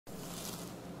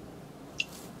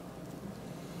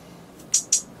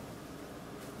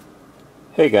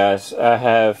Hey guys, I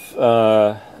have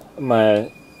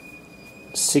my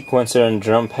sequencer and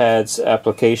drum pads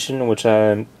application, which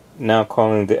I'm now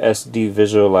calling the SD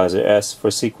Visualizer. S for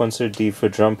sequencer, D for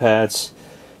drum pads,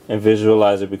 and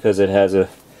visualizer because it has a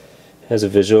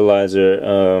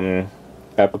visualizer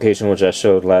application which I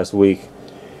showed last week,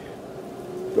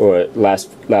 or last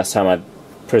time I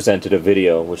presented a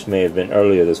video, which may have been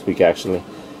earlier this week actually.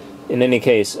 In any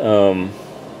case,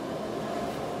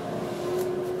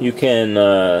 you can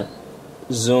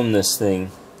zoom this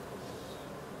thing.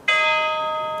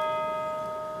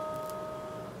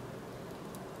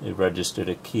 It registered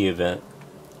a key event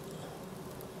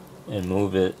and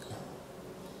move it.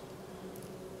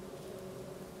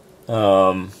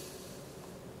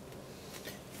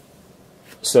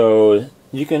 So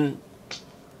you can,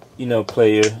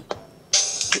 play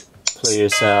your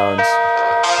sounds,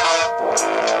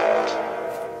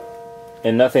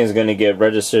 and nothing's going to get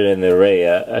registered in the array.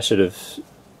 I should have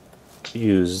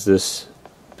used this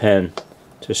pen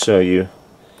to show you.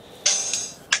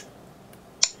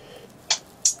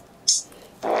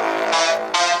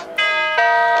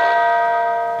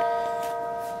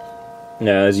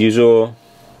 Now, as usual,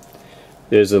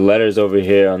 there's the letters over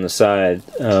here on the side.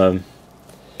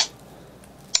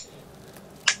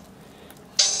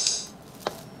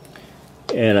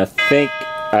 And I think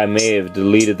I may have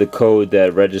deleted the code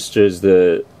that registers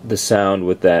the sound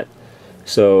with that,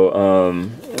 so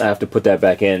I have to put that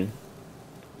back in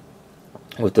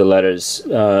with the letters.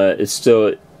 It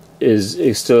still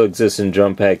exists in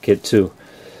DrumPad Kit 2,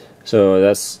 so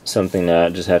that's something that I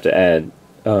just have to add.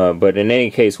 But in any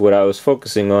case, what I was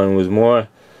focusing on was more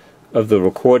of the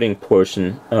recording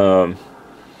portion, and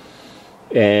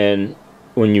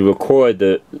when you record,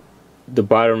 the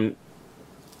bottom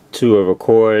two are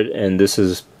record, and this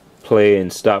is play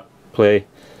and stop, play,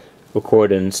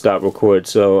 record and stop, record.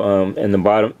 So and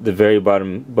the very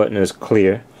bottom button is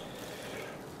clear,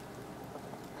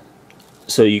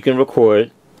 so you can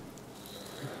record.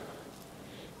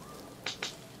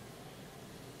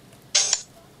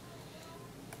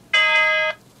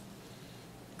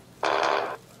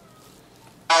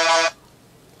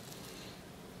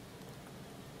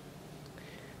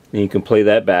 And you can play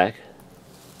that back.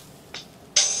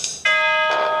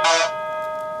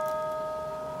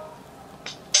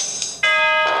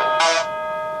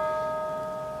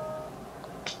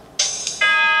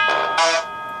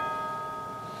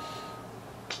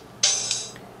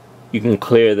 You can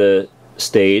clear the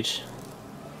stage.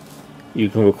 You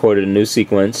can record a new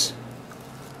sequence.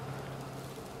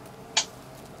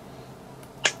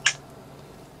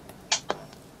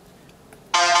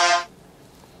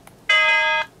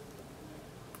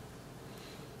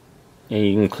 And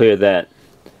you can clear that.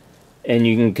 And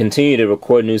you can continue to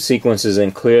record new sequences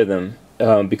and clear them,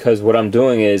 because what I'm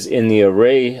doing is, in the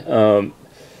array,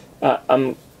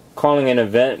 I'm calling an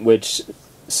event which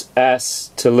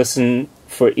asks to listen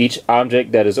for each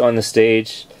object that is on the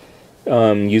stage,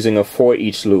 using a for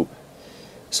each loop.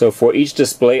 So for each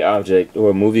display object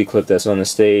or movie clip that's on the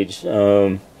stage,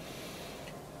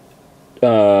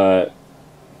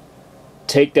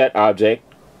 take that object,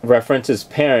 reference its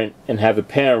parent, and have the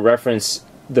parent reference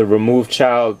the remove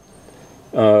child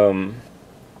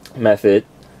method,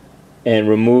 and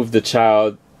remove the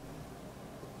child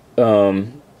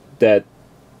that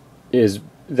is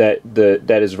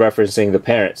referencing the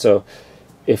parent. So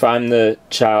if I'm the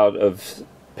child of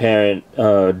parent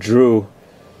Drew,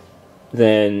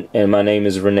 then, and my name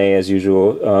is Renee as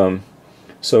usual,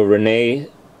 so Renee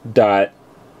dot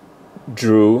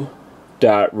Drew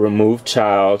dot remove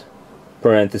child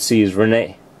parentheses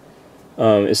Renee.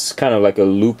 It's kind of like a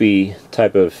loopy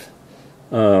type of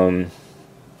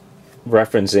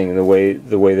referencing the way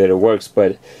that it works,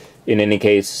 but in any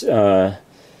case,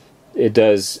 it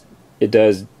does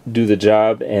do the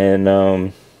job.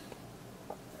 And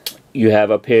you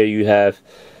have up here, you have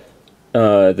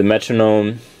the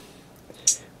metronome,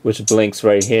 which blinks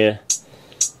right here.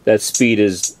 That speed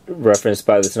is referenced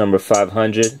by this number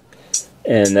 500,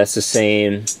 and that's the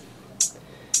same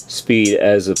speed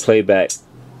as the playback.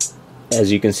 As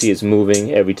you can see, it's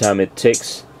moving every time it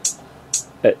ticks.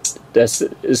 That's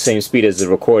the same speed as the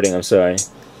recording, I'm sorry.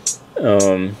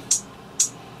 The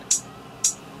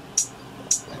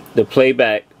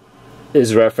playback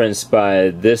is referenced by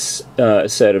this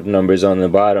set of numbers on the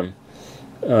bottom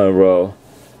row,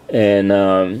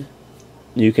 and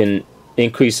you can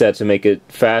increase that to make it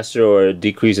faster or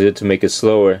decrease it to make it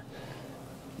slower,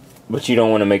 but you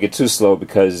don't want to make it too slow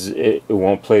because it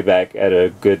won't play back at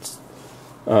a good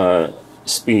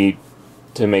speed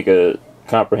to make a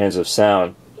comprehensive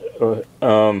sound.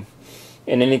 In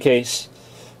any case,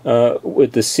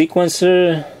 with the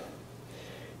sequencer,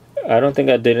 I don't think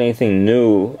I did anything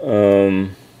new.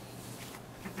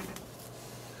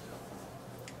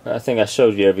 I think I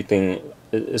showed you everything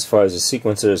as far as the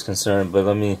sequencer is concerned, but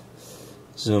let me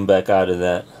zoom back out of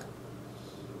that.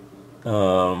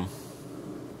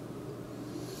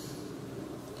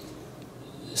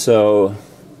 So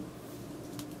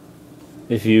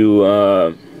if you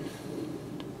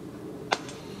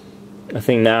I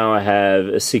think now I have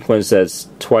a sequence that's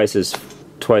twice as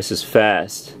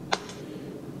fast,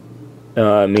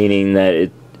 meaning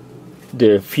that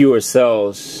there are fewer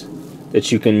cells that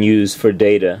you can use for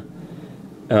data,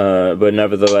 but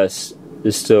nevertheless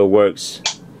it still works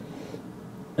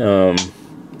to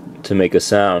make a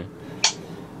sound.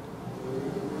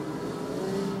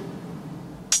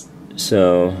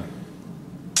 So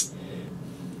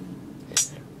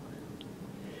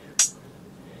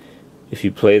if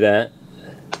you play that,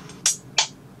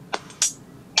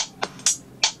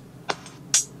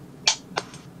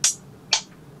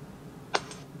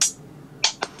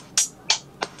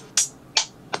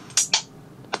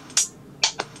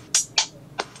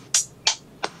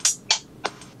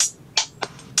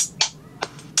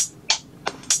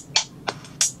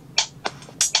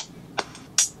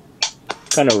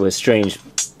 kind of a strange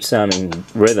sounding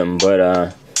rhythm,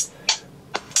 but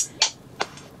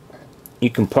you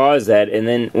can pause that, and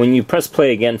then when you press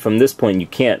play again from this point, you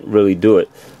can't really do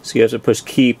it. So you have to push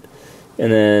keep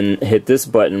and then hit this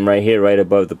button right here, right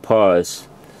above the pause,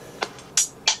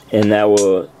 and that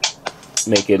will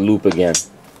make it loop again.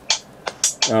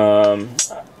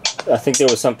 I think there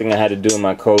was something I had to do in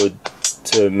my code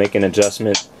to make an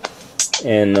adjustment,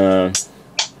 and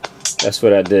that's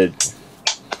what I did.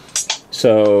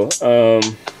 So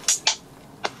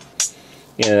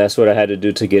yeah, that's what I had to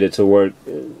do to get it to work.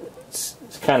 It's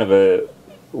kind of a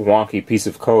wonky piece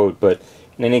of code, but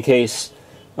in any case,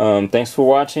 thanks for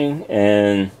watching,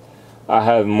 and I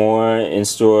have more in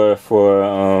store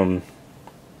for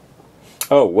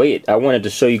oh wait, I wanted to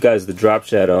show you guys the drop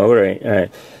shadow.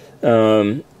 Alright.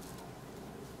 The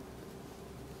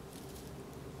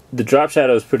drop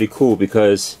shadow is pretty cool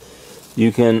because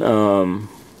you can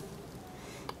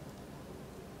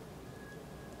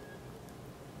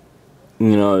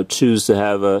you know, choose to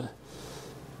have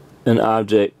an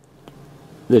object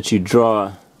that you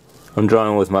draw. I'm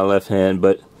drawing with my left hand,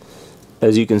 but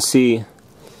as you can see,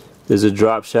 there's a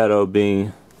drop shadow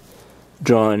being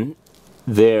drawn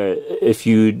there. If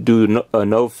you do a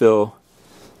no fill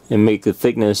and make the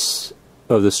thickness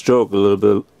of the stroke a little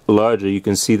bit larger, you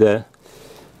can see that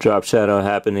drop shadow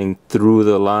happening through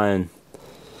the line.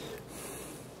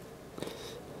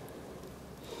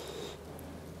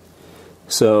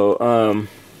 So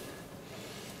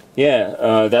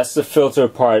yeah, that's the filter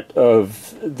part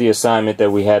of the assignment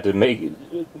that we had to make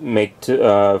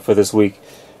for this week.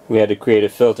 We had to create a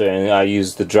filter, and I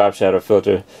used the drop shadow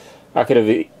filter. I could have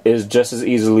just as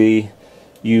easily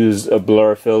used a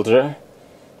blur filter,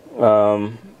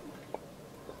 or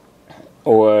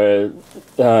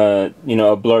you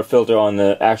know, a blur filter on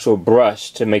the actual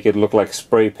brush to make it look like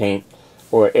spray paint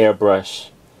or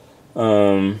airbrush.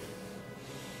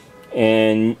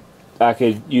 And I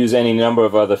could use any number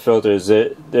of other filters.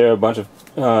 There are a bunch of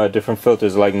different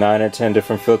filters, like 9 or 10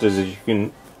 different filters that you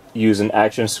can use in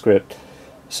ActionScript.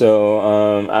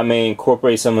 So I may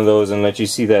incorporate some of those and let you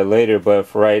see that later, but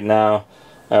for right now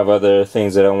I have other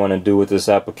things that I want to do with this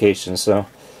application. So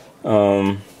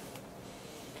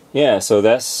yeah, so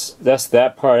that's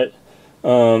that part.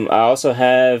 I also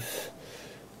have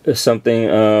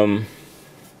something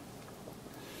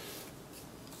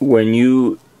when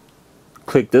you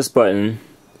click this button,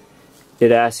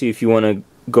 it asks you if you want to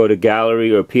go to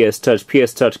gallery or PS Touch.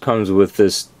 PS Touch comes with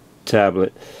this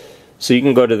tablet, so you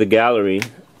can go to the gallery,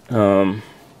 and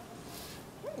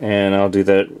I'll do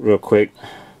that real quick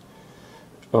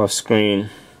off screen.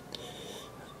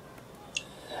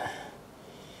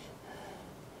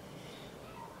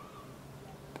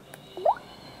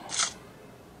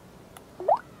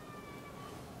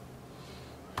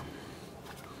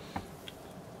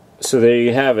 So there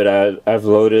you have it. I've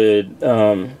loaded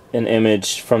an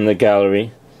image from the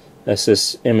gallery. That's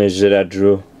this image that I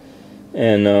drew,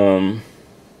 and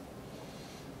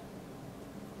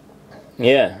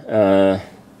yeah,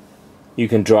 you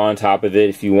can draw on top of it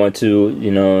if you want to.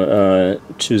 You know,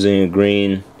 choosing a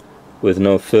green with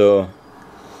no fill.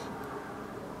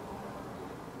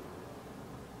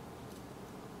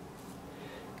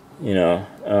 You know,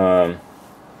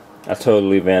 I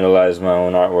totally vandalized my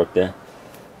own artwork there.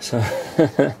 So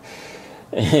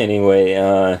anyway,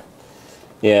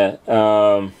 yeah,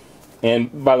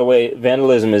 and by the way,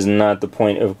 vandalism is not the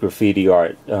point of graffiti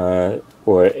art or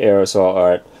aerosol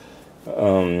art.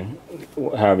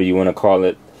 however you want to call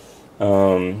it.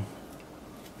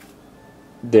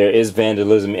 There is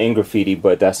vandalism in graffiti,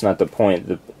 but that's not the point.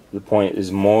 The point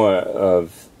is more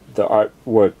of the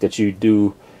artwork that you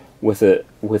do with an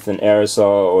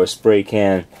aerosol or a spray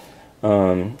can,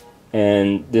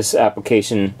 and this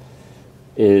application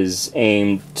is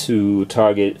aimed to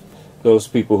target those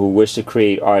people who wish to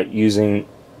create art using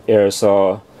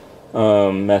aerosol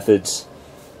methods,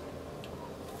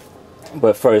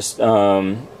 but first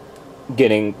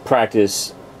getting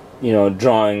practice,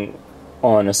 drawing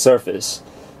on a surface,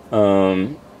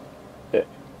 drawing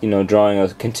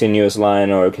a continuous line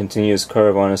or a continuous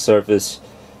curve on a surface,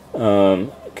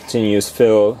 continuous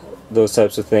fill, those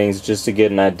types of things, just to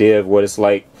get an idea of what it's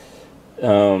like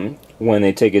when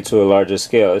they take it to a larger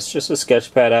scale. It's just a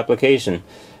sketchpad application,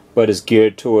 but it's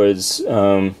geared towards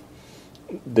the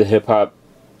hip-hop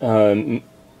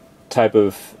type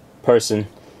of person,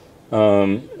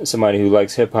 somebody who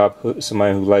likes hip-hop,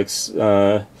 somebody who likes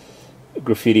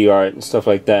graffiti art and stuff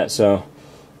like that. So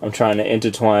I'm trying to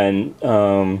intertwine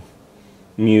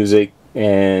music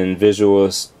and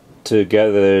visuals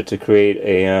together to create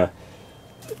a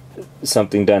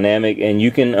something dynamic, and you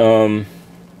can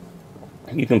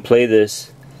play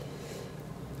this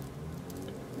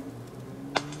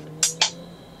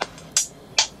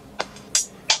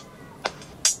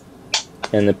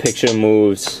and the picture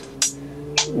moves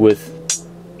with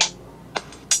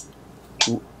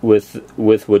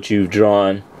what you've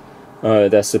drawn.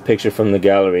 That's the picture from the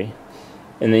gallery,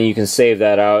 and then you can save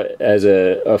that out as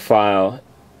a file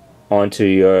onto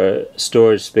your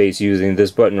storage space using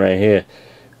this button right here,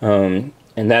 and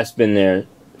that's been there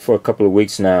for a couple of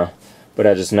weeks now, but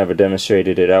I just never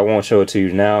demonstrated it. I won't show it to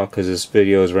you now because this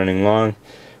video is running long,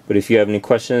 but if you have any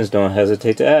questions, don't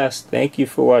hesitate to ask. Thank you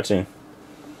for watching.